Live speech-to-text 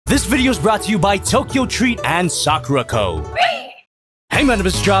This video is brought to you by Tokyo Treat and Sakura Co. Hey, my name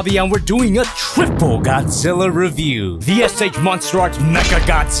is Jobby, and we're doing a triple Godzilla review. The SH Monsterarts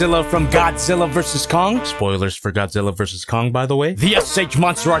Mechagodzilla from Godzilla vs. Kong. Spoilers for Godzilla vs. Kong, by the way. The SH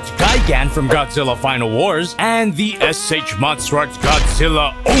Monsterarts Gigan from Godzilla Final Wars. And the SH Monsterarts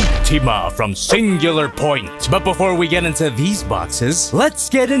Godzilla Ultima from Singular Point. But before we get into these boxes, let's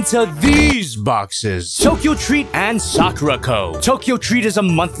get into these boxes. Tokyo Treat and Sakura Co. Tokyo Treat is a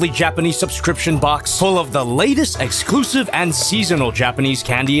monthly Japanese subscription box full of the latest exclusive and seasonal Japanese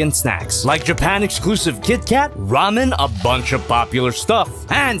candy and snacks, like Japan exclusive Kit Kat, ramen, a bunch of popular stuff.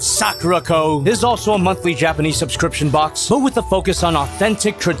 And Sakura Co. is also a monthly Japanese subscription box, but with a focus on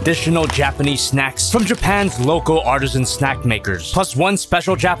authentic traditional Japanese snacks from Japan's local artisan snack makers, plus one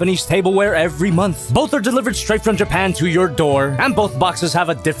special Japanese tableware every month. Both are delivered straight from Japan to your door, and both boxes have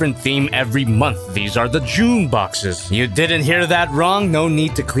a different theme every month. These are the June boxes. You didn't hear that wrong, no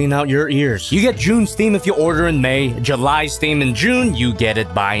need to clean out your ears. You get June's theme if you order in May, July's theme in June, you get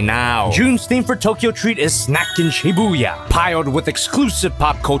it by now. June's theme for Tokyo Treat is Snack in Shibuya, piled with exclusive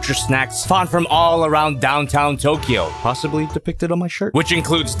pop culture snacks found from all around downtown Tokyo, possibly depicted on my shirt, which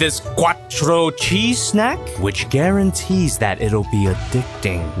includes this quattro cheese snack, which guarantees that it'll be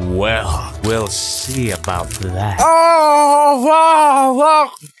addicting. Well, we'll see about that. Oh,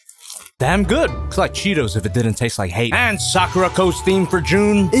 wow. Damn good. It's like Cheetos if it didn't taste like hate. And Sakura Co.'s theme for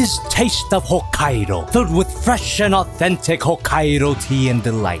June is Taste of Hokkaido, filled with fresh and authentic Hokkaido tea and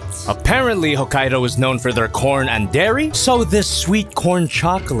delights. Apparently, Hokkaido is known for their corn and dairy, so this sweet corn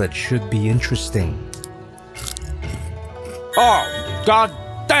chocolate should be interesting. Oh, god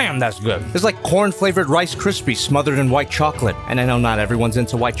damn, that's good. It's like corn-flavored Rice Krispies smothered in white chocolate. And I know not everyone's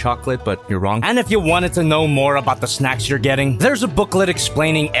into white chocolate, but you're wrong. And if you wanted to know more about the snacks you're getting, there's a booklet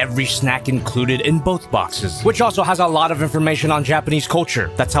explaining every snack included in both boxes, which also has a lot of information on Japanese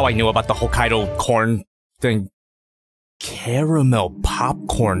culture. That's how I knew about the Hokkaido corn thing. Caramel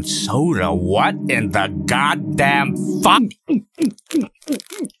popcorn soda? What in the goddamn fuck?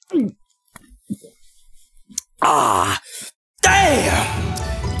 Ah, damn!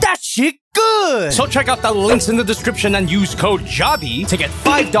 That shit good! So check out the links in the description and use code JOBBY to get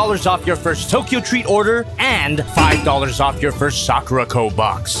 $5 off your first Tokyo Treat order and $5 off your first Sakura Co.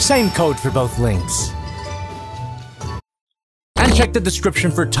 box. Same code for both links. And check the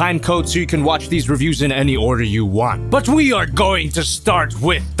description for time code so you can watch these reviews in any order you want. But we are going to start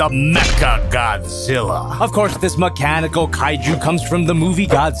with the Mechagodzilla. Of course, this mechanical kaiju comes from the movie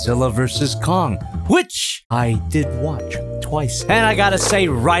Godzilla vs. Kong, which I did watch twice. And I gotta say,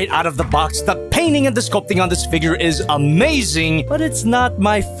 right out of the box, the painting and the sculpting on this figure is amazing, but it's not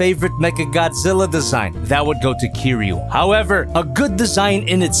my favorite Mechagodzilla design. That would go to Kiryu. However, a good design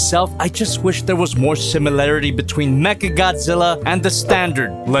in itself, I just wish there was more similarity between Mechagodzilla and the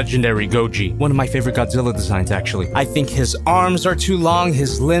standard legendary Goji. One of my favorite Godzilla designs, actually. I think his arms are too long,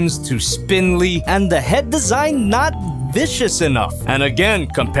 his limbs too spindly, and the head design not vicious enough. And again,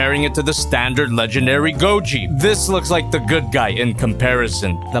 comparing it to the standard legendary Goji, this looks like the good guy in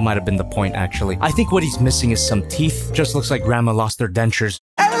comparison. That might have been the point, actually. I think what he's missing is some teeth. Just looks like grandma lost her dentures.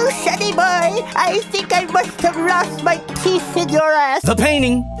 Oh, Sunny boy, I think I must have lost my teeth in your ass. The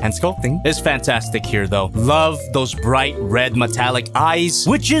painting and sculpting is fantastic here, though. Love those bright red metallic eyes,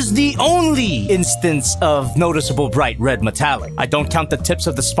 which is the only instance of noticeable bright red metallic. I don't count the tips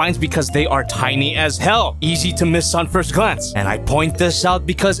of the spines because they are tiny as hell. Easy to miss on first glance. And I point this out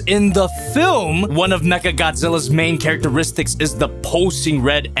because in the film, one of Mechagodzilla's main characteristics is the pulsing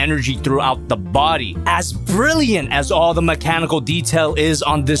red energy throughout the body. As brilliant as all the mechanical detail is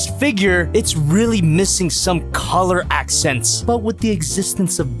on this figure, it's really missing some color accents. But with the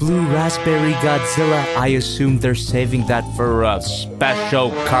existence of blue raspberry Godzilla, I assume they're saving that for a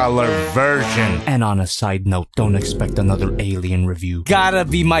special color version. And on a side note, don't expect another alien review. Gotta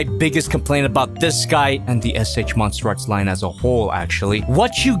be my biggest complaint about this guy and the SH Monsterarts line as a whole, actually.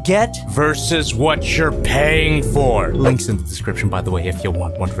 What you get versus what you're paying for. Links in the description, by the way, if you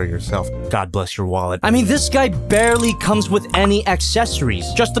want one for yourself. God bless your wallet. I mean, this guy barely comes with any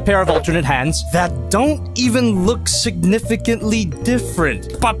accessories. Just a pair of alternate hands that don't even look significantly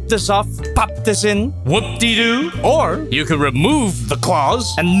different. Pop this off, pop this in, whoop-de-doo. Or you could remove the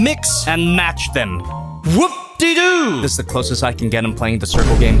claws and mix and match them. Whoop-de-doo! This is the closest I can get him playing the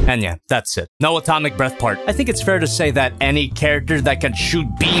circle game. And yeah, that's it. No atomic breath part. I think it's fair to say that any character that can shoot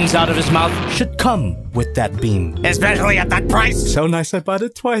beams out of his mouth should come with that beam. Especially at that price! So nice I bought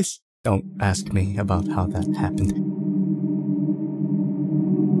it twice. Don't ask me about how that happened.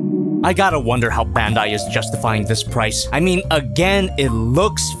 I gotta wonder how Bandai is justifying this price. I mean, again, it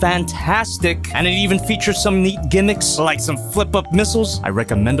looks fantastic, and it even features some neat gimmicks, like some flip-up missiles. I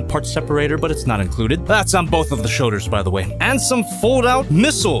recommend a part separator, but it's not included. That's on both of the shoulders, by the way. And some fold-out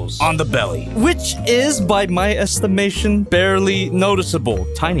missiles on the belly, which is, by my estimation, barely noticeable.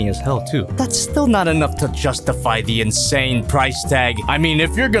 Tiny as hell, too. That's still not enough to justify the insane price tag. I mean,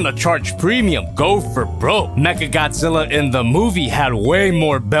 if you're gonna charge premium, go for broke. Mechagodzilla in the movie had way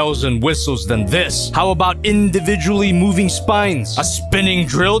more bells and whistles than this. How about individually moving spines? A spinning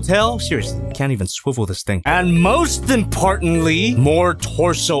drill tail? Seriously, can't even swivel this thing. And most importantly, more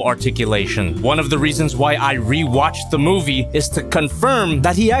torso articulation. One of the reasons why I rewatched the movie is to confirm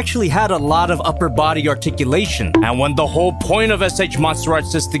that he actually had a lot of upper body articulation. And when the whole point of SH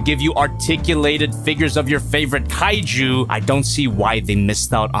Monsterarts is to give you articulated figures of your favorite kaiju, I don't see why they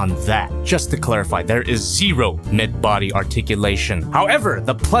missed out on that. Just to clarify, there is zero mid-body articulation. However,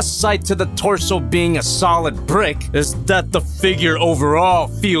 the plus side to the torso being a solid brick is that the figure overall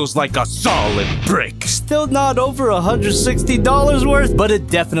feels like a solid brick. Still not over $160 worth, but it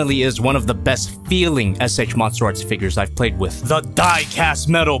definitely is one of the best feeling SH Monsterarts figures I've played with. The die-cast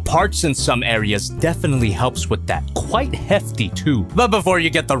metal parts in some areas definitely helps with that. Quite hefty too. But before you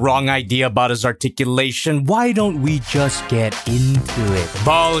get the wrong idea about his articulation, why don't we just get into it?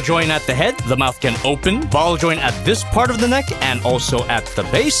 Ball joint at the head, the mouth can open. Ball joint at this part of the neck and also at the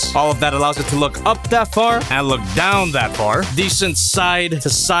base. All of that allows it to look up that far and look down that far. Decent side to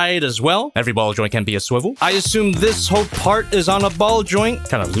side as well. Every ball joint can be a swivel. I assume this whole part is on a ball joint.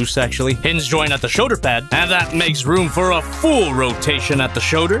 Kind of loose actually. Hinge joint at the shoulder pad, and that makes room for a full rotation at the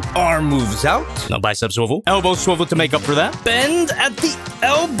shoulder. Arm moves out. No bicep swivel. Elbow swivel to make up for that. Bend at the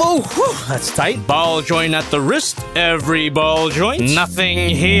elbow. Whew, that's tight. Ball joint at the wrist. Every ball joint.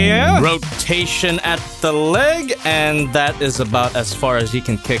 Nothing here. Rotation at the leg, and that is about as far as he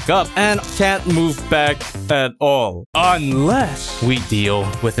can kick up, and can't move back at all. Unless we deal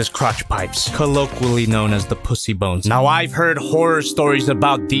with his crotch pipes, colloquially known as the pussy bones. Now, I've heard horror stories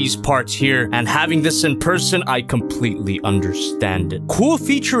about these parts here, and having this in person, I completely understand it. Cool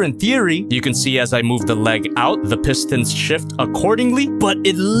feature in theory. You can see as I move the leg out, the pistons shift accordingly, but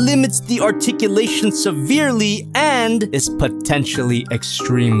it limits the articulation severely and is potentially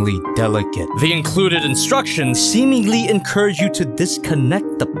extremely delicate. The included instructions seemingly encourage you to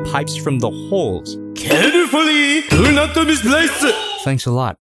disconnect the pipes from the holes. Carefully! Do not misplace it! Thanks a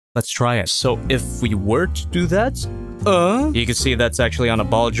lot. Let's try it. So if we were to do that, you can see that's actually on a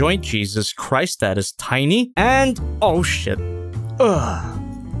ball joint. Jesus Christ, that is tiny. And, oh shit.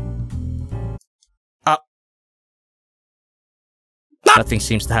 Nothing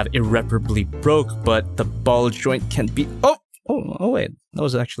seems to have irreparably broke, but the ball joint can be... Oh, wait. That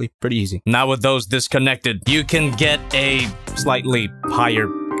was actually pretty easy. Now with those disconnected, you can get a slightly higher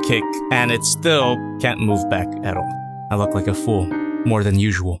kick, and it still can't move back at all. I look like a fool. More than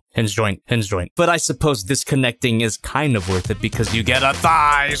usual. Hinge joint, hinge joint. But I suppose disconnecting is kind of worth it because you get a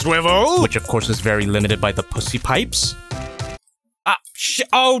thigh swivel, which of course is very limited by the pussy pipes.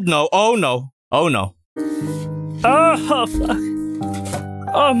 Oh no, oh no, oh no. Oh, fuck.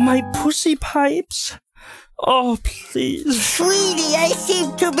 Oh, my pussy pipes. Oh, please. Sweetie, I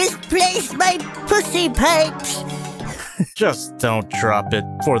seem to misplace my pussy pipes. Just don't drop it,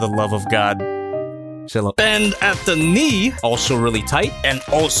 for the love of God. Bend at the knee, also really tight, and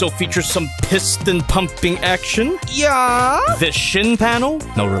also features some piston pumping action. Yeah! This shin panel,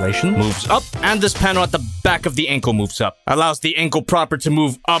 no relation, moves up, and this panel at the back of the ankle moves up. Allows the ankle proper to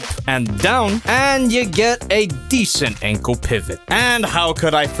move up and down, and you get a decent ankle pivot. And how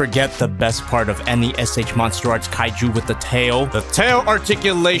could I forget the best part of any SH Monsterarts kaiju with the tail? The tail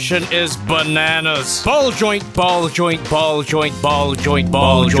articulation is bananas. Ball joint, ball joint, ball joint, ball joint,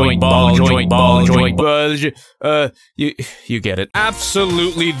 ball joint, ball joint, ball joint. You get it.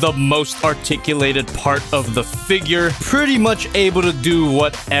 Absolutely the most articulated part of the figure. Pretty much able to do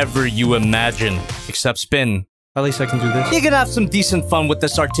whatever you imagine. Except spin. At least I can do this. You can have some decent fun with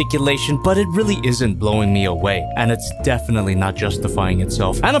this articulation, but it really isn't blowing me away. And it's definitely not justifying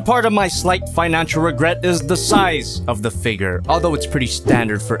itself. And a part of my slight financial regret is the size of the figure. Although it's pretty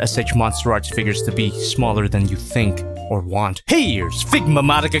standard for SH Monsterarts figures to be smaller than you think or want. Here's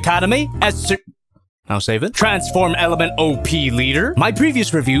Figma-matic Academy as... Now save it. Transform Element OP Leader. My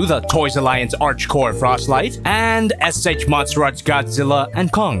previous review, the Toys Alliance Archcore Frostlight. And SH Monsterarts Godzilla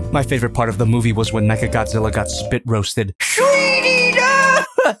and Kong. My favorite part of the movie was when Mechagodzilla got spit roasted. Sweetie, no!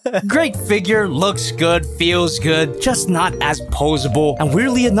 Great figure, looks good, feels good, just not as posable, and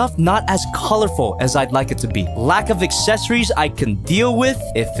weirdly enough, not as colorful as I'd like it to be. Lack of accessories I can deal with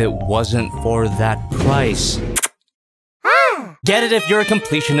if it wasn't for that price. Get it if you're a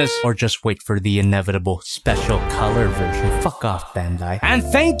completionist, or just wait for the inevitable special color version. Fuck off, Bandai. And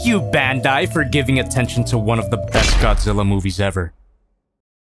thank you, Bandai, for giving attention to one of the best Godzilla movies ever.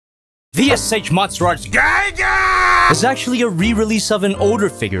 The SH Monsterarts Gigan is actually a re-release of an older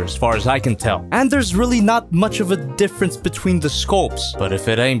figure as far as I can tell. And there's really not much of a difference between the sculpts. But if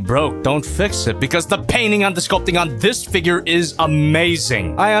it ain't broke, don't fix it, because the painting and the sculpting on this figure is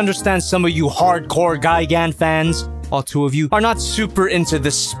amazing. I understand some of you hardcore Gigan fans, all two of you, are not super into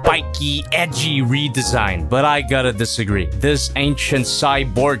this spiky, edgy redesign. But I gotta disagree. This ancient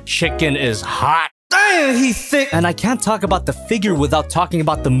cyborg chicken is hot. Damn, he's thick! And I can't talk about the figure without talking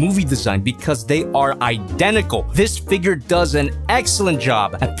about the movie design, because they are identical. This figure does an excellent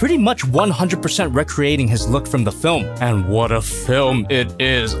job at pretty much 100% recreating his look from the film. And what a film it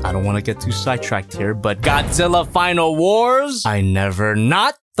is! I don't want to get too sidetracked here, but Godzilla Final Wars? I never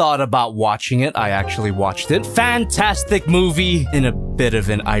not thought about watching it. I actually watched it. Fantastic movie in a bit of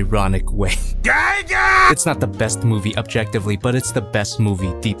an ironic way. It's not the best movie objectively, but it's the best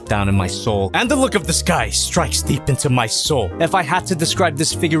movie deep down in my soul. And the look of this guy strikes deep into my soul. If I had to describe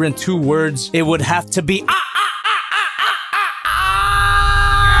this figure in 2 words, it would have to be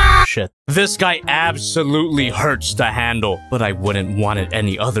shit. This guy absolutely hurts to handle, but I wouldn't want it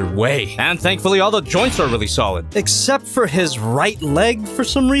any other way. And thankfully, all the joints are really solid. Except for his right leg for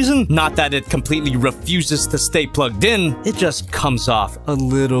some reason. Not that it completely refuses to stay plugged in, it just comes off a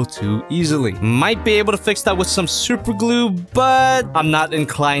little too easily. Might be able to fix that with some super glue, but I'm not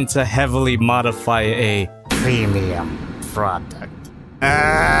inclined to heavily modify a premium product.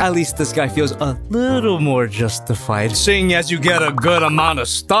 At least this guy feels a little more justified. Seeing as you get a good amount of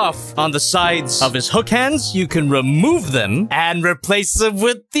stuff on the sides of his hook hands, you can remove them and replace them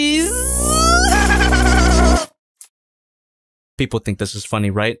with these. People think this is funny,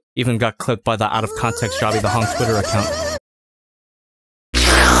 right? Even got clipped by the out-of-context JobbytheHong Twitter account.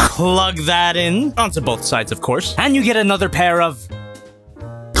 Plug that in, onto both sides of course, and you get another pair of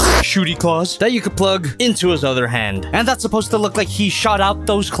shooty claws that you could plug into his other hand. And that's supposed to look like he shot out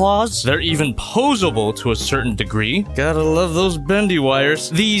those claws. They're even posable to a certain degree. Gotta love those bendy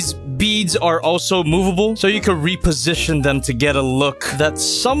wires. These beads are also movable, so you can reposition them to get a look that's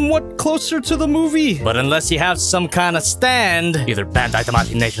somewhat closer to the movie. But unless you have some kind of stand, either Bandai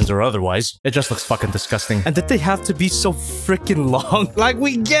Imaginations or otherwise, it just looks fucking disgusting. And did they have to be so freaking long? Like,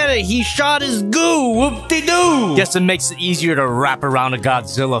 we get it, he shot his goo, whoop-de-doo! Guess it makes it easier to wrap around a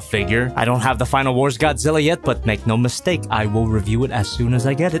Godzilla figure. I don't have the Final Wars Godzilla yet, but make no mistake, I will review it as soon as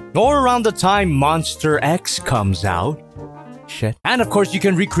I get it. Or around the time Monster X comes out. Shit. And of course, you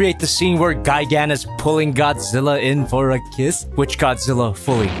can recreate the scene where Gigan is pulling Godzilla in for a kiss, which Godzilla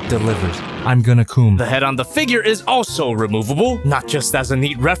fully delivers. I'm gonna coom. The head on the figure is also removable, not just as a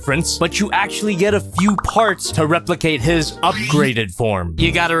neat reference, but you actually get a few parts to replicate his upgraded form.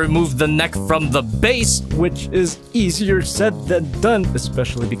 You gotta remove the neck from the base, which is easier said than done,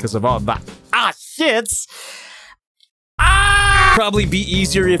 especially because of all that shits. Probably be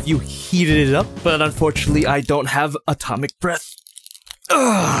easier if you heated it up, but unfortunately I don't have atomic breath.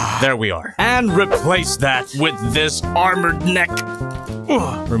 There we are. And replace that with this armored neck.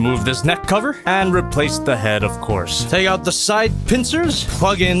 Remove this neck cover and replace the head, of course. Take out the side pincers,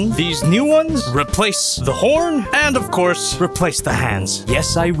 plug in these new ones, replace the horn, and of course, replace the hands.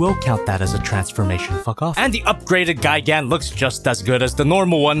 Yes, I will count that as a transformation. Fuck off. And the upgraded Gigan looks just as good as the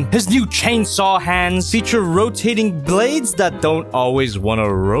normal one. His new chainsaw hands feature rotating blades that don't always want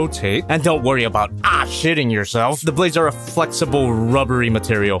to rotate. And don't worry about shitting yourself. The blades are a flexible, rubbery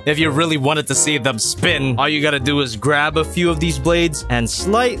material. If you really wanted to see them spin, all you gotta do is grab a few of these blades and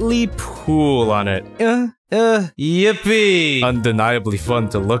slightly pull on it. Yippee! Undeniably fun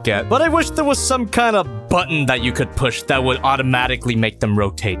to look at. But I wish there was some kind of button that you could push that would automatically make them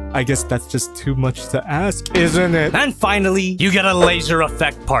rotate. I guess that's just too much to ask, isn't it? And finally, you get a laser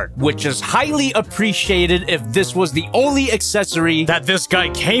effect part, which is highly appreciated. If this was the only accessory that this guy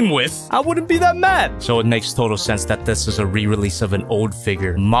came with, I wouldn't be that mad. So it makes total sense that this is a re-release of an old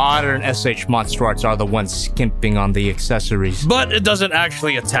figure. Modern SH Monsterarts are the ones skimping on the accessories. But it doesn't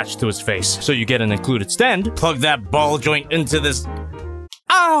actually attach to his face, so you get an included stand. Plug that ball joint into this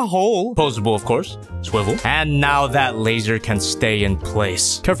hole. Posable, of course. Swivel. And now that laser can stay in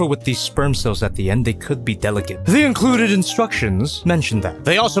place. Careful with these sperm cells at the end, they could be delicate. The included instructions mention that.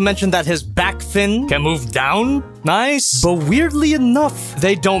 They also mention that his back fin can move down. Nice. But weirdly enough,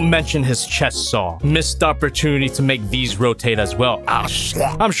 they don't mention his chest saw. Missed opportunity to make these rotate as well.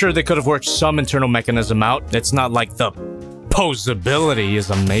 I'm sure they could have worked some internal mechanism out. It's not like the posability is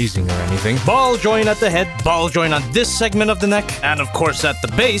amazing or anything. Ball joint at the head, ball joint on this segment of the neck, and of course at the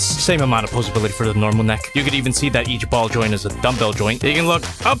base, same amount of posability for the normal neck. You could even see that each ball joint is a dumbbell joint. You can look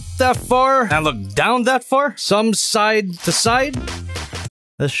up that far and look down that far, some side to side.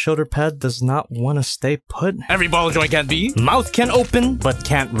 This shoulder pad does not want to stay put. Every ball joint can be. Mouth can open, but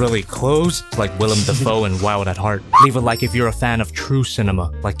can't really close. It's like Willem Dafoe in Wild at Heart. Leave a like if you're a fan of true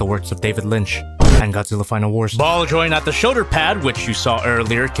cinema, like the works of David Lynch and Godzilla Final Wars. Ball joint at the shoulder pad, which you saw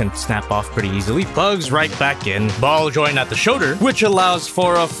earlier, can snap off pretty easily. Plugs right back in. Ball joint at the shoulder, which allows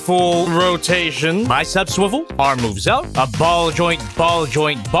for a full rotation. Bicep swivel, arm moves out. A ball joint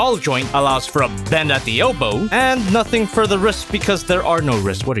allows for a bend at the elbow. And nothing for the wrist because there are no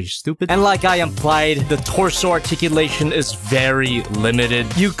wrists. What are you, stupid? And like I implied, the torso articulation is very limited.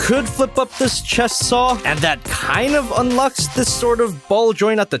 You could flip up this chest saw, and that kind of unlocks this sort of ball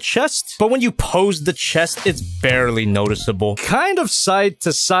joint at the chest. But when you pose the chest, it's barely noticeable. Kind of side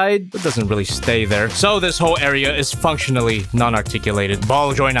to side, but doesn't really stay there. So this whole area is functionally non-articulated.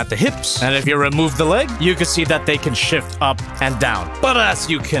 Ball joint at the hips, and if you remove the leg, you can see that they can shift up and down. But as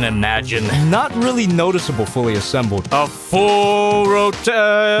you can imagine, not really noticeable fully assembled. A full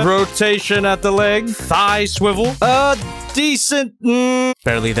rotation at the leg, thigh swivel, decent,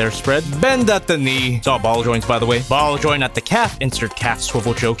 barely there spread, bend at the knee. It's all ball joints, by the way. Ball joint at the calf, insert calf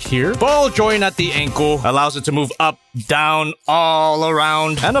swivel joke here. Ball joint at the ankle, allows it to move up, down, all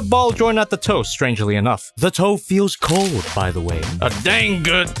around. And a ball joint at the toe, strangely enough. The toe feels cold, by the way. A dang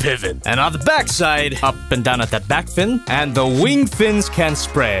good pivot. And on the backside, up and down at that back fin, and the wing fins can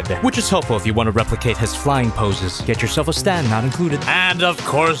spread, which is helpful if you want to replicate his flying poses. Get yourself a stand, not included. And of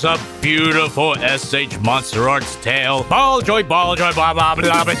course, a beautiful SH Monsterarts tail. Ball joint, blah, blah, blah, blah,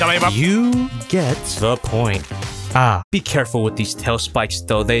 blah. You get the point. Be careful with these tail spikes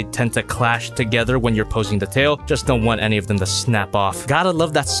though. They tend to clash together when you're posing the tail. Just don't want any of them to snap off. Gotta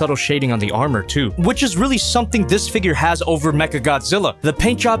love that subtle shading on the armor too, which is really something this figure has over Mechagodzilla. The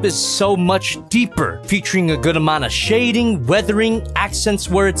paint job is so much deeper, featuring a good amount of shading, weathering, accents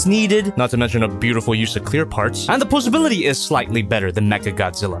where it's needed, not to mention a beautiful use of clear parts. And the posability is slightly better than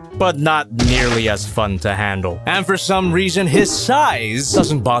Mechagodzilla, but not nearly as fun to handle. And for some reason, his size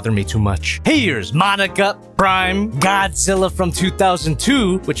doesn't bother me too much. Here's Monica Prime Godzilla from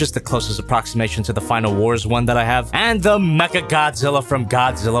 2002, which is the closest approximation to the Final Wars one that I have, and the Mechagodzilla from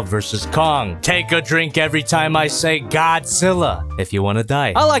Godzilla vs. Kong. Take a drink every time I say Godzilla if you want to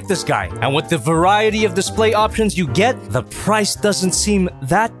die. I like this guy, and with the variety of display options you get, the price doesn't seem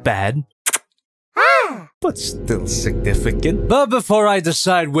that bad. But still significant. But before I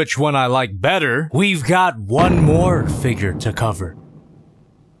decide which one I like better, we've got one more figure to cover.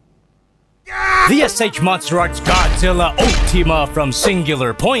 The SH Monsterarts Godzilla Ultima from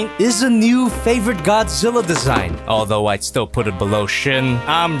Singular Point is a new favorite Godzilla design. Although I'd still put it below Shin,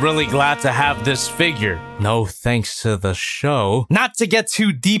 I'm really glad to have this figure. No thanks to the show. Not to get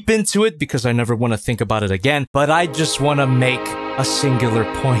too deep into it because I never want to think about it again, but I just want to make a Singular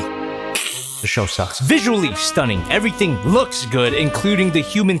Point. The show sucks. Visually stunning. Everything looks good, including the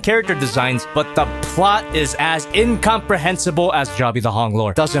human character designs, but the plot is as incomprehensible as JobbytheHong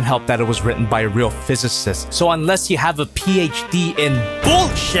lore. Doesn't help that it was written by a real physicist, so unless you have a PhD in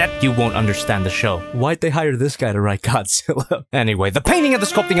bullshit, you won't understand the show. Why'd they hire this guy to write Godzilla? Anyway, the painting and the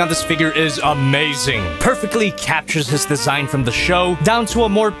sculpting on this figure is amazing. Perfectly captures his design from the show, down to a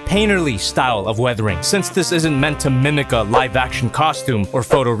more painterly style of weathering, since this isn't meant to mimic a live-action costume or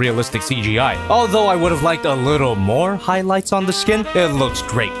photorealistic CGI. Although I would have liked a little more highlights on the skin, it looks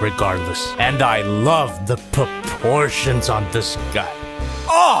great regardless. And I love the proportions on this guy.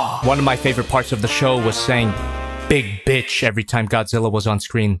 Oh! One of my favorite parts of the show was saying big bitch every time Godzilla was on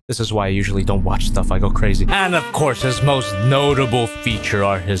screen. This is why I usually don't watch stuff, I go crazy. And of course, his most notable feature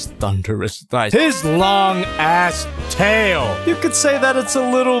are his thunderous thighs. His long-ass tail! You could say that it's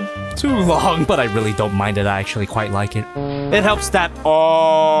a little too long, but I really don't mind it. I actually quite like it. It helps that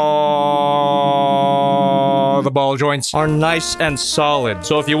all the ball joints are nice and solid.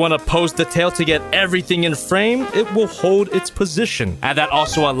 So if you want to pose the tail to get everything in frame, it will hold its position. And that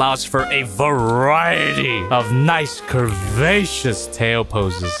also allows for a variety of nice curvaceous tail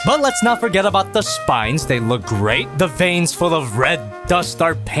poses. But let's not forget about the spines. They look great. The veins full of red dust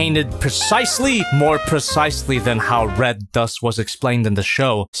are painted precisely, more precisely than how red dust was explained in the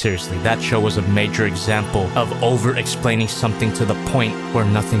show. Seriously, that show was a major example of over-explaining something to the point where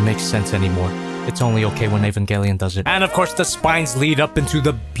nothing makes sense anymore. It's only okay when Evangelion does it. And of course, the spines lead up into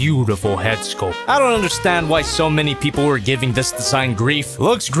the beautiful head sculpt. I don't understand why so many people were giving this design grief.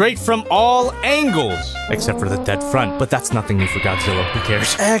 Looks great from all angles, except for the dead front, but that's nothing new for Godzilla. Who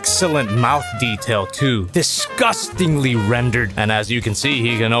cares? Excellent mouth detail too. Disgustingly rendered. And as you can see,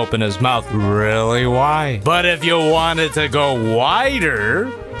 he can open his mouth really wide. But if you wanted to go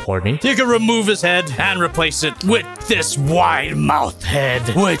wider, you can remove his head and replace it with this wide mouth head,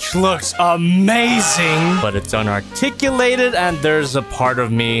 which looks amazing. But it's unarticulated, and there's a part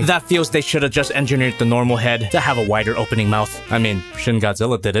of me that feels they should have just engineered the normal head to have a wider opening mouth. I mean, Shin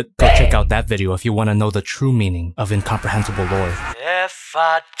Godzilla did it. Go check out that video if you want to know the true meaning of incomprehensible lore. If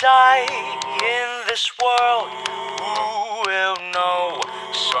I die in this world, who will know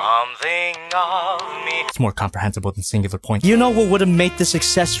something of me? It's more comprehensible than Singular Point. You know what would have made this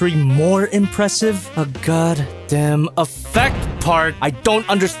accessory more impressive? A goddamn effect part. I don't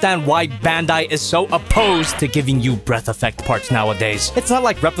understand why Bandai is so opposed to giving you breath effect parts nowadays. It's not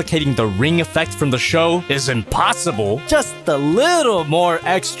like replicating the ring effect from the show is impossible. Just a little more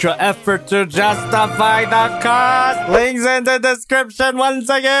extra effort to justify the cost. Links in the description once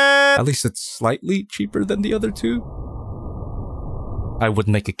again. At least it's slightly cheaper than the other two. I would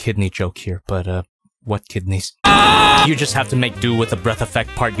make a kidney joke here, but what kidneys? You just have to make do with the breath effect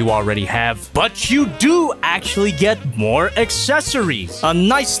part you already have. But you do actually get more accessories. A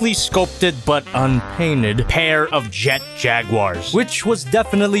nicely sculpted but unpainted pair of jet jaguars, which was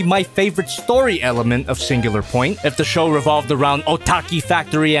definitely my favorite story element of Singular Point. If the show revolved around Otaki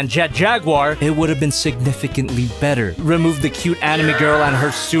Factory and Jet Jaguar, it would have been significantly better. Remove the cute anime girl and her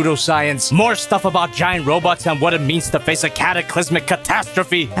pseudoscience, more stuff about giant robots and what it means to face a cataclysmic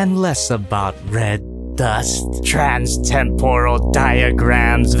catastrophe, and less about red dust, transtemporal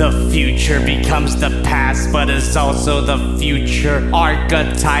diagrams. The future becomes the past, but is also the future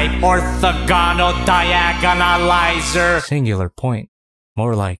archetype, orthogonal diagonalizer. Singular Point.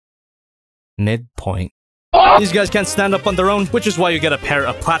 More like midpoint. These guys can't stand up on their own, which is why you get a pair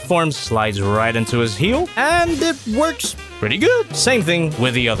of platforms, slides right into his heel, and it works pretty good. Same thing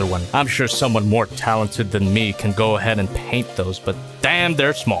with the other one. I'm sure someone more talented than me can go ahead and paint those, but damn,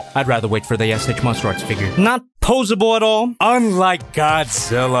 they're small. I'd rather wait for the SH Monsterarts figure. Not posable at all, unlike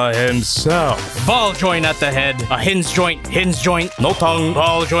Godzilla himself. Ball joint at the head, a hinge joint, no tongue.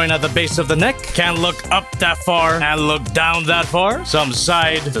 Ball joint at the base of the neck, can't look up that far and look down that far. Some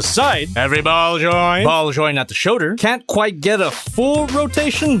side to side, every ball joint. Ball joint at the shoulder, can't quite get a full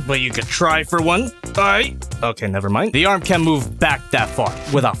rotation, but you could try for one. Okay, never mind. The arm can move back that far,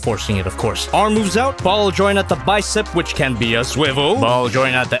 without forcing it, of course. Arm moves out, ball joint at the bicep, which can be a swivel. Ball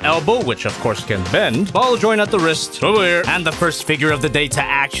joint at the elbow, which of course can bend. Ball joint at the wrist, over here. And the first figure of the day to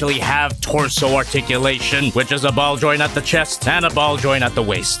actually have torso articulation, which is a ball joint at the chest and a ball joint at the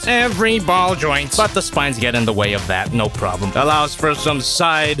waist. Every ball joint, but the spines get in the way of that, no problem. Allows for some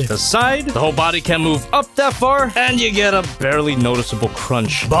side to side. The whole body can move up that far, and you get a barely noticeable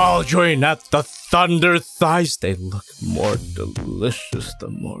crunch. Ball joint at the thunder thighs. They look more delicious the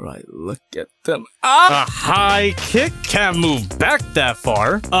more I look at them. A high kick, can't move back that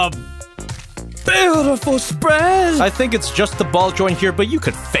far. A beautiful spread. I think it's just the ball joint here, but you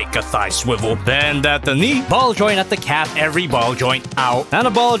could fake a thigh swivel. Bend at the knee, ball joint at the calf, every ball joint out, and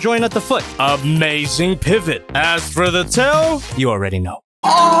a ball joint at the foot. Amazing pivot. As for the tail, you already know.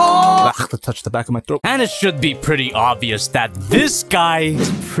 To touch the back of my throat. And it should be pretty obvious that this guy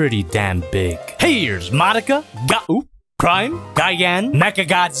is pretty damn big. Here's Madoka, Prime, Gigan,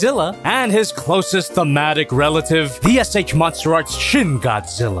 Mechagodzilla, and his closest thematic relative, the SH Monsterarts Shin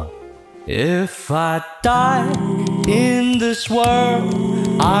Godzilla. If I die in this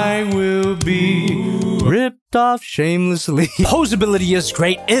world, I will be ripped off shamelessly. Posability is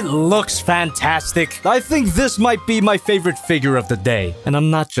great. It looks fantastic. I think this might be my favorite figure of the day. And I'm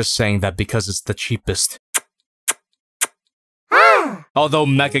not just saying that because it's the cheapest. Although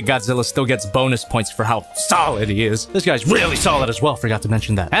Mechagodzilla still gets bonus points for how solid he is. This guy's really solid as well, forgot to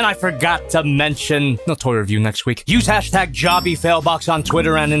mention that. And I forgot to mention, no toy review next week. Use hashtag JobbyFailbox on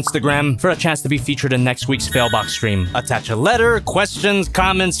Twitter and Instagram for a chance to be featured in next week's Failbox stream. Attach a letter, questions,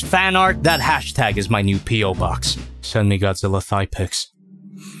 comments, fan art. That hashtag is my new P.O. box. Send me Godzilla thigh pics.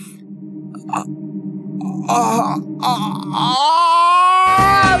 I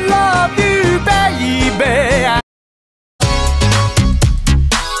love you, baby.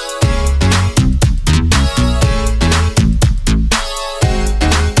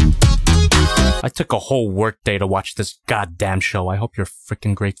 I took a whole workday to watch this goddamn show. I hope you're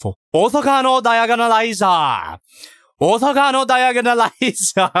freaking grateful. Orthogonal diagonalizer! Orthogonal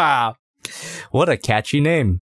diagonalizer! What a catchy name.